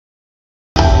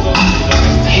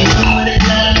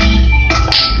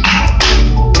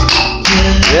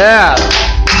Yeah.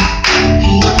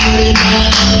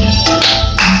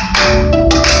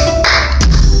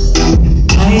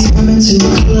 Nights coming to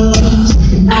a close,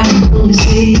 and I can only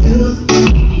see you.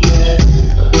 Yeah.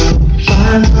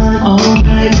 Fine all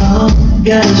night long,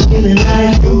 got us feeling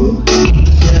like ooh.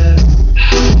 Yeah.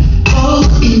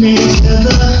 Looking at each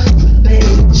other, baby,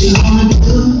 what you wanna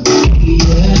do?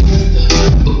 Yeah.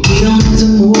 But we don't have to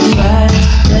move fast,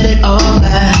 let it all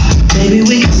pass. Baby,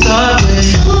 we can start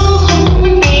with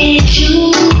who made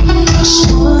you?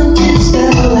 Just one kiss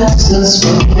that'll last us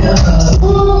forever.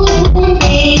 Who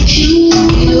made you?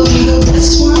 It'll be the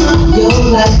best one of your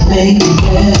life, baby.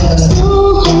 Yeah.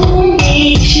 Who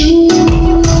made you?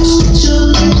 Put your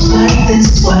lips like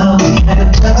this while we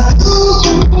have love.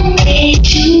 Who made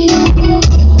you?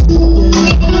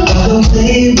 I'll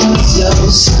play what's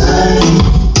your sign.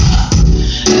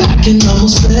 I can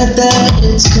almost bet that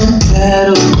it's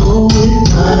compatible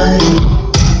with mine.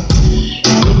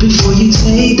 But before you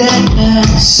take that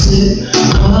last sip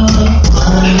of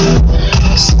wine,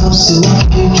 stop so our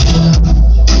future.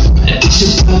 And we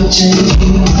should probably change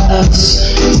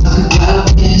us. Talk about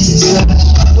yes and such.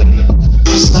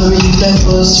 I'm sorry if that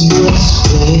was too much,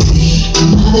 baby.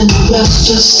 I'm not in a rush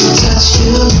just to touch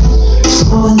you.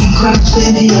 So in the crotch,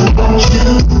 baby, I want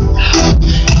you.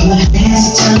 And my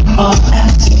hands turn off,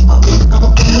 asking what we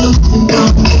gon' do, we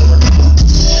gon' do.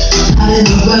 Not in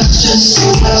a rush, just to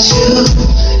touch you.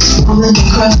 So I'm in the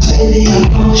crotch, baby, I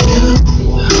want you.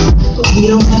 But we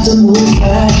don't have to move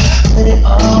fast, let it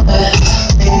all pass.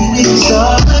 Baby, we can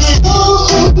start with it.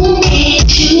 Who made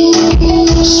you?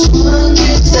 Just one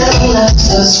kiss that'll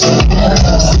last us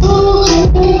forever. Who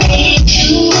made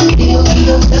you? You'll be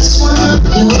the best one of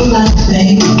your life,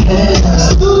 baby.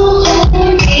 Who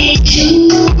made you?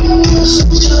 Just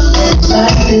put your lips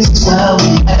like this while we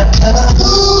have love.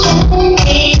 Who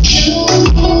made you?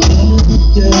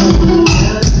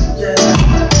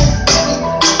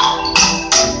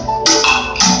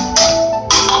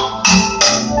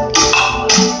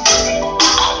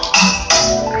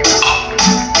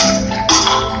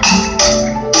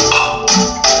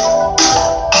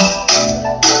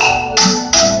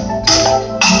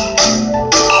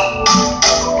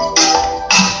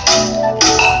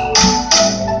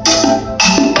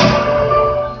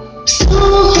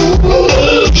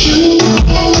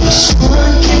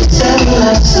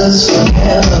 Us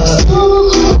forever.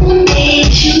 Who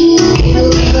made you? It'll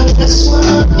be the best one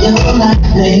of your life,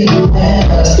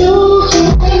 baby.